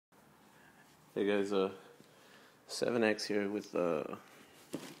Hey guys, 7X here with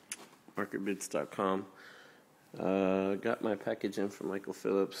MarketBids.com. Got my package in from Michael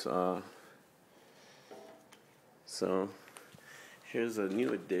Phillips. So here's a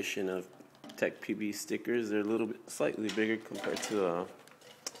new edition of Tech PB stickers. They're a little bit slightly bigger compared to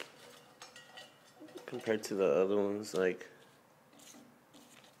the other ones. Like,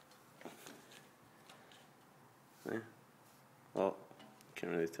 well,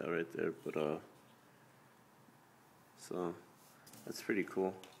 can't really tell right there, but so that's pretty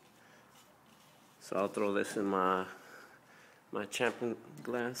cool. So I'll throw this in my champion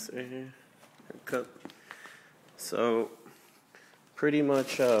glass right here, cup. So pretty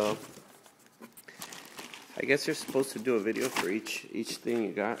much, I guess you're supposed to do a video for each thing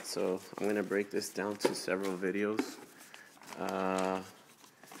you got. So I'm gonna break this down to several videos.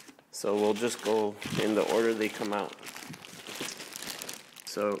 So we'll just go in the order they come out.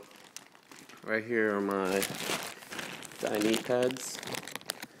 So right here are my knee pads.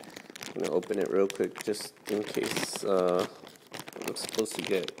 I'm gonna open it real quick just in case. I'm supposed to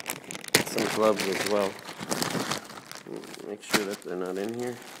get some gloves as well. Make sure that they're not in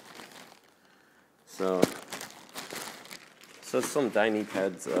here. So some knee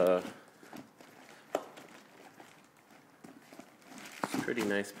pads. It's pretty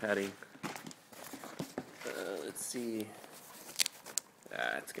nice padding. Let's see.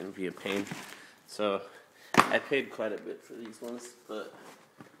 It's gonna be a pain. So I paid quite a bit for these ones, but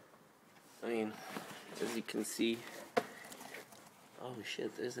I mean, as you can see, oh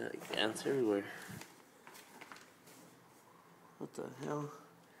shit, there's ants everywhere. What the hell?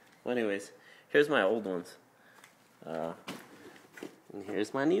 Well, anyways, here's my old ones. And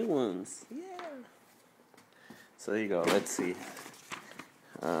here's my new ones. Yeah. So there you go. Let's see.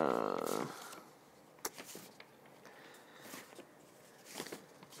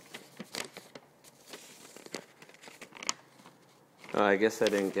 I guess I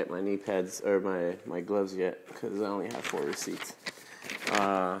didn't get my knee pads or my gloves yet because I only have 4 receipts.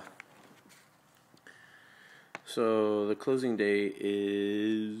 So the closing day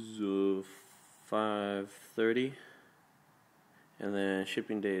is 5:30, and then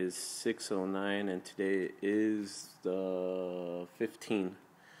shipping day is 6:09, and today is the 15th.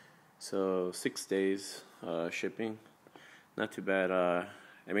 So 6 days shipping. Not too bad. I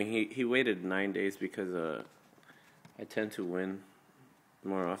mean, he waited 9 days because I tend to win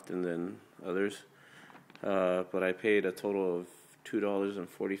more often than others, but I paid a total of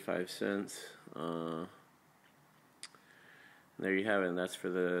 $2.45. There you have it, and that's for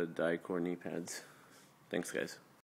the Dicor knee pads. Thanks, guys.